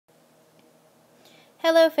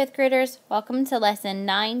Hello, 5th graders. Welcome to Lesson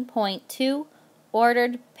 9.2,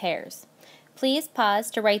 Ordered Pairs. Please pause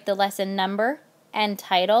to write the lesson number and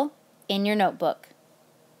title in your notebook.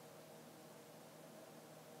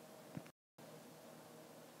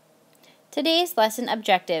 Today's lesson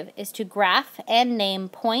objective is to graph and name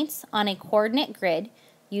points on a coordinate grid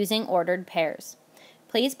using ordered pairs.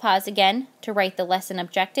 Please pause again to write the lesson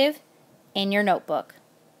objective in your notebook.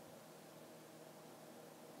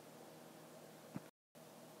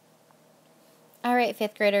 Alright,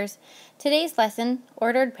 5th graders, today's lesson,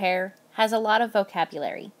 ordered pair, has a lot of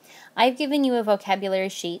vocabulary. I've given you a vocabulary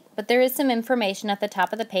sheet, but there is some information at the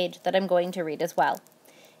top of the page that I'm going to read as well.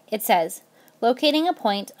 It says, locating a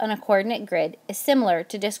point on a coordinate grid is similar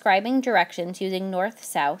to describing directions using north,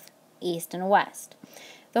 south, east, and west.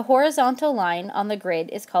 The horizontal line on the grid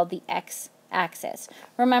is called the x-axis.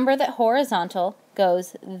 Remember that horizontal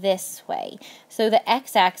goes this way, so the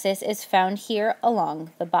x-axis is found here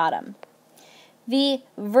along the bottom. The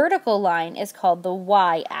vertical line is called the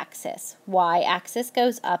y-axis. Y-axis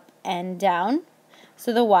goes up and down,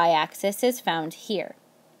 so the y-axis is found here.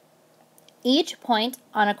 Each point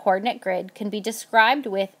on a coordinate grid can be described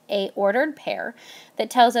with an ordered pair that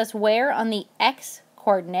tells us where on the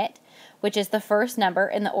x-coordinate, which is the first number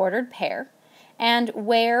in the ordered pair, and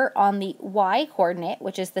where on the y-coordinate,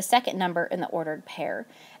 which is the second number in the ordered pair,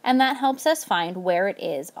 and that helps us find where it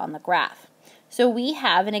is on the graph. So we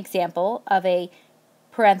have an example of a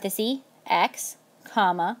parenthesis, x,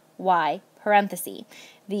 comma, y, parenthesis.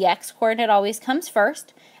 The x-coordinate always comes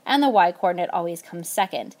first, and the y-coordinate always comes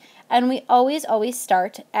second. And we always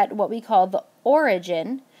start at what we call the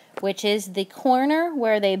origin, which is the corner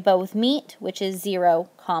where they both meet, which is 0,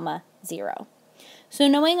 0. So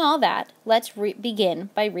knowing all that, let's begin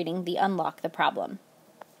by reading the Unlock the Problem.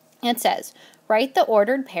 It says, write the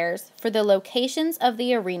ordered pairs for the locations of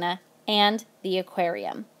the arena and the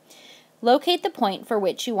aquarium. Locate the point for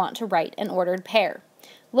which you want to write an ordered pair.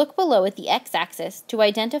 Look below at the x-axis to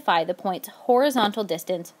identify the point's horizontal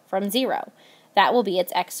distance from 0. That will be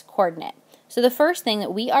its x-coordinate. So the first thing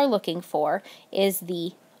that we are looking for is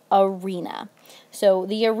the arena. So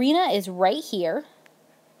the arena is right here,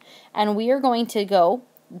 and we are going to go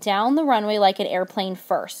down the runway like an airplane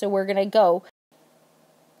first. So we're going to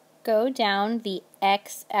go down the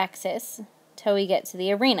x-axis till we get to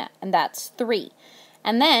the arena, and that's 3.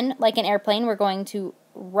 And then, like an airplane, we're going to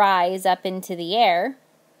rise up into the air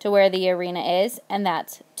to where the arena is, and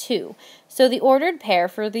that's 2. So the ordered pair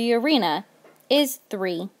for the arena is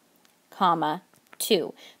 3,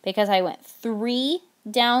 2, because I went 3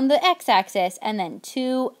 down the x-axis and then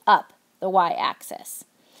 2 up the y-axis.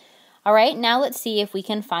 All right, now let's see if we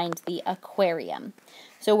can find the aquarium.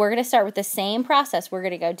 So we're going to start with the same process. We're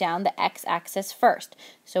going to go down the x-axis first.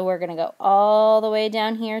 So we're going to go all the way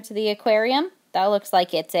down here to the aquarium. That looks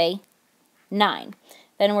like it's a 9.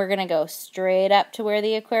 Then we're going to go straight up to where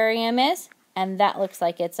the aquarium is, and that looks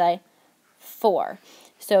like it's a 4.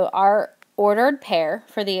 So our ordered pair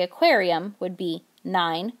for the aquarium would be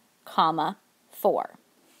 9, 4.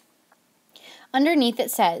 Underneath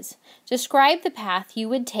it says, describe the path you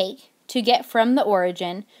would take to get from the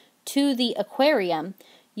origin to the aquarium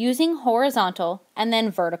using horizontal and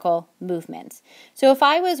then vertical movements. So if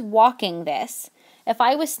I was walking this, if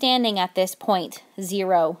I was standing at this point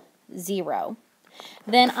 0, 0,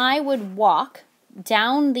 then I would walk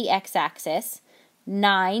down the x-axis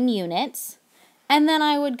 9 units, and then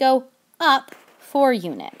I would go up 4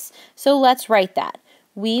 units. So let's write that.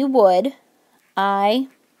 I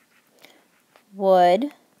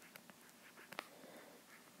would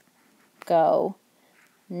go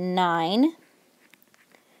 9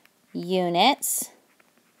 units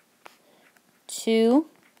to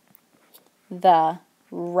the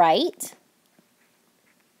right,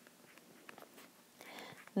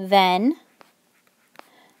 then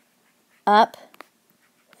up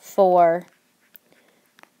 4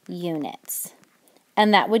 units.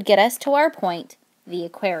 And that would get us to our point, the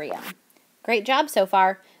aquarium. Great job so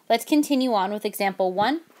far. Let's continue on with example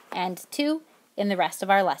 1 and 2 in the rest of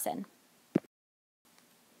our lesson.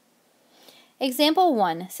 Example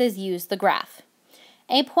 1 says use the graph.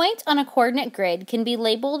 A point on a coordinate grid can be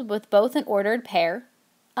labeled with both an ordered pair,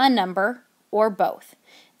 a number, or both.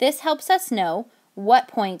 This helps us know what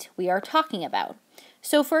point we are talking about.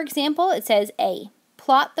 So for example, it says A,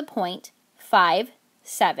 plot the point 5,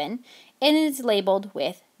 7, and it is labeled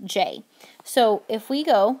with J. So if we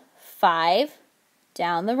go 5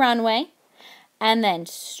 down the runway, and then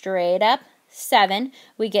straight up 7,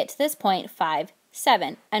 we get to this point 5,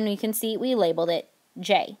 7, and we can see we labeled it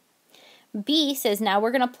J. B says now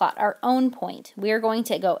we're going to plot our own point. We are going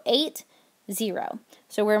to go 8, 0.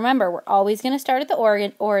 So remember, we're always going to start at the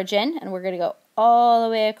origin, and we're going to go all the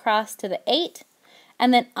way across to the 8,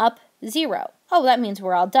 and then up 0. Oh, that means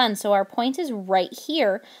we're all done. So our point is right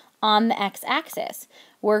here on the x-axis.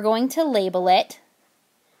 We're going to label it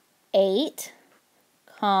 8,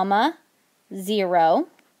 0.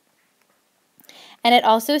 And it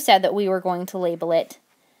also said that we were going to label it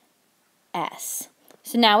S.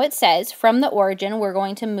 So now it says from the origin we're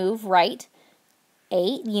going to move right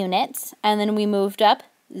 8 units, and then we moved up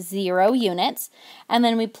 0 units, and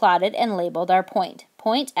then we plotted and labeled our point.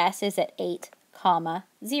 Point S is at 8,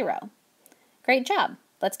 0. Great job.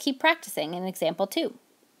 Let's keep practicing in example 2.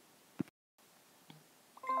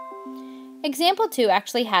 Example 2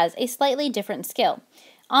 actually has a slightly different skill.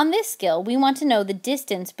 On this skill, we want to know the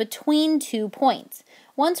distance between 2 points.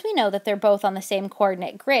 Once we know that they're both on the same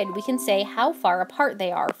coordinate grid, we can say how far apart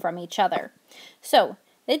they are from each other. So,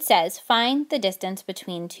 it says, find the distance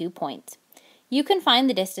between 2 points. You can find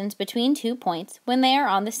the distance between 2 points when they are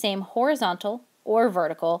on the same horizontal or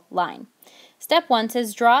vertical line. Step 1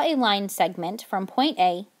 says, draw a line segment from point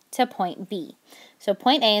A to point B. So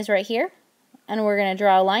point A is right here, and we're going to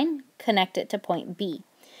draw a line, connect it to point B.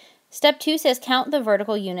 Step 2 says, count the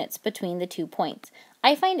vertical units between the 2 points.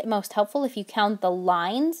 I find it most helpful if you count the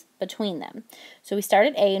lines between them. So we start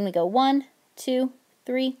at A and we go 1, 2,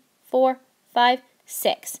 3, 4, 5,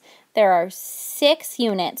 6. There are 6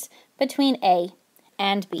 units between A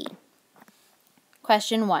and B.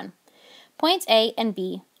 Question 1. Points A and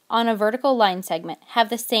B on a vertical line segment have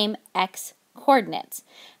the same x coordinates.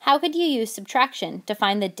 How could you use subtraction to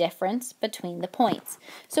find the difference between the points?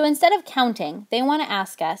 So instead of counting, they want to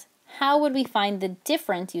ask us, how would we find the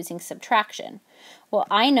difference using subtraction? Well,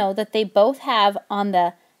 I know that they both have on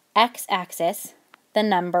the x-axis the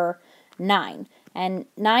number 9. And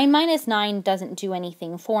 9 minus 9 doesn't do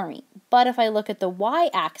anything for me. But if I look at the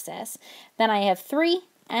y-axis, then I have 3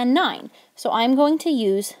 and 9. So I'm going to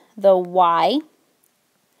use the y-axis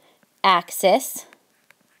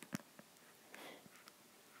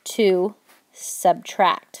to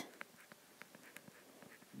subtract.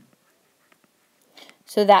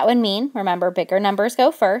 So that would mean, remember, bigger numbers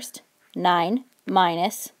go first. 9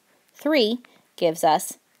 minus 3 gives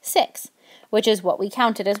us 6, which is what we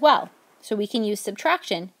counted as well. So we can use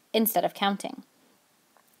subtraction instead of counting.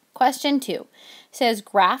 Question 2 says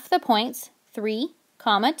graph the points 3,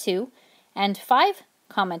 2 and 5,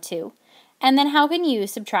 2, and then how can you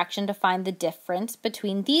use subtraction to find the difference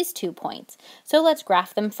between these 2 points? So let's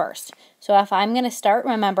graph them first. So if I'm going to start,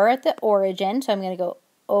 remember, at the origin, so I'm going to go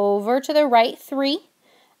over to the right 3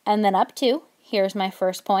 and then up 2. Here's my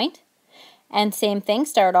first point. And same thing,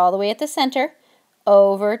 start all the way at the center,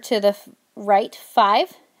 over to the right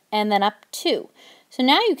 5 and then up 2. So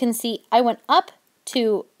now you can see I went up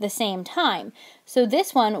 2 the same time. So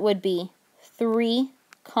this one would be 3,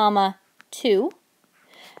 2,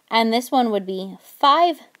 and this one would be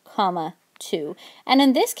 5, 2. And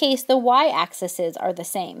in this case, the y-axes are the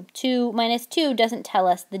same. 2 minus 2 doesn't tell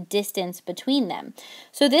us the distance between them.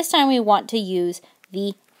 So this time we want to use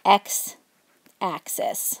the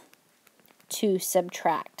x-axis to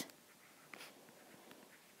subtract.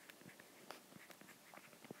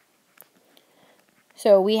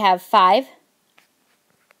 So we have 5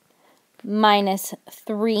 minus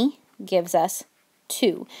 3 gives us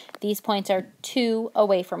 2. These points are 2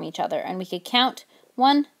 away from each other, and we could count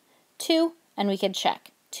 1, 2, and we could check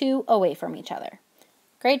 2 away from each other.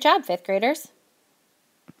 Great job, 5th graders.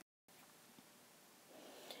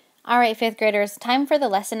 All right, 5th graders, time for the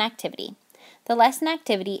lesson activity. The lesson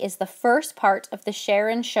activity is the first part of the share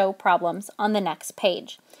and show problems on the next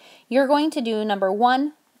page. You're going to do number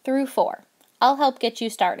 1 through 4. I'll help get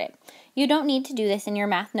you started. You don't need to do this in your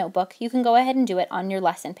math notebook. You can go ahead and do it on your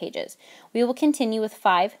lesson pages. We will continue with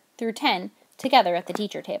 5 through 10 together at the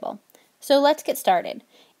teacher table. So let's get started.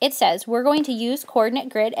 It says we're going to use coordinate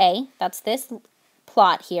grid A, that's this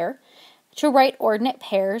plot here, to write ordinate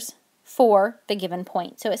pairs for the given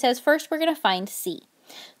point. So it says first we're going to find C.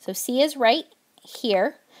 So C is right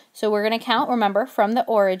here. So we're going to count, remember, from the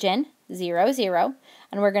origin, 0, 0,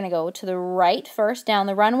 and we're going to go to the right first down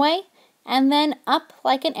the runway, and then up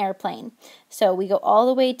like an airplane. So we go all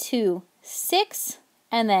the way to 6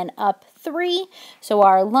 and then up 3. So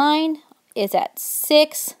our line is at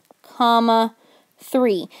 6,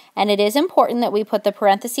 3. And it is important that we put the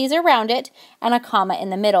parentheses around it and a comma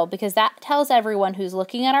in the middle, because that tells everyone who's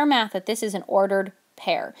looking at our math that this is an ordered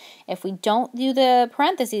pair. If we don't do the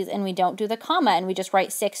parentheses and we don't do the comma and we just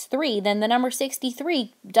write 6, 3, then the number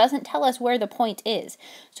 63 doesn't tell us where the point is.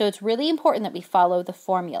 So it's really important that we follow the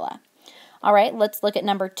formula. All right, let's look at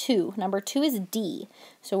number 2. Number 2 is D.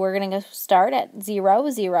 So we're going to start at 0,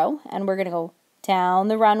 0, and we're going to go down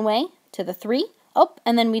the runway to the 3. Oh,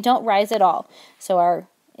 and then we don't rise at all. So our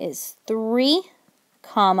is 3,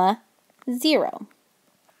 0.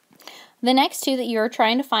 The next two that you're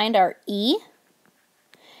trying to find are E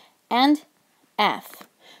and F.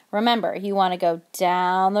 Remember, you want to go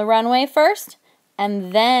down the runway first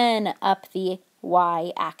and then up the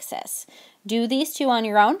y-axis. Do these two on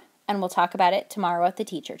your own, and we'll talk about it tomorrow at the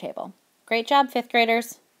teacher table. Great job, 5th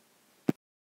graders.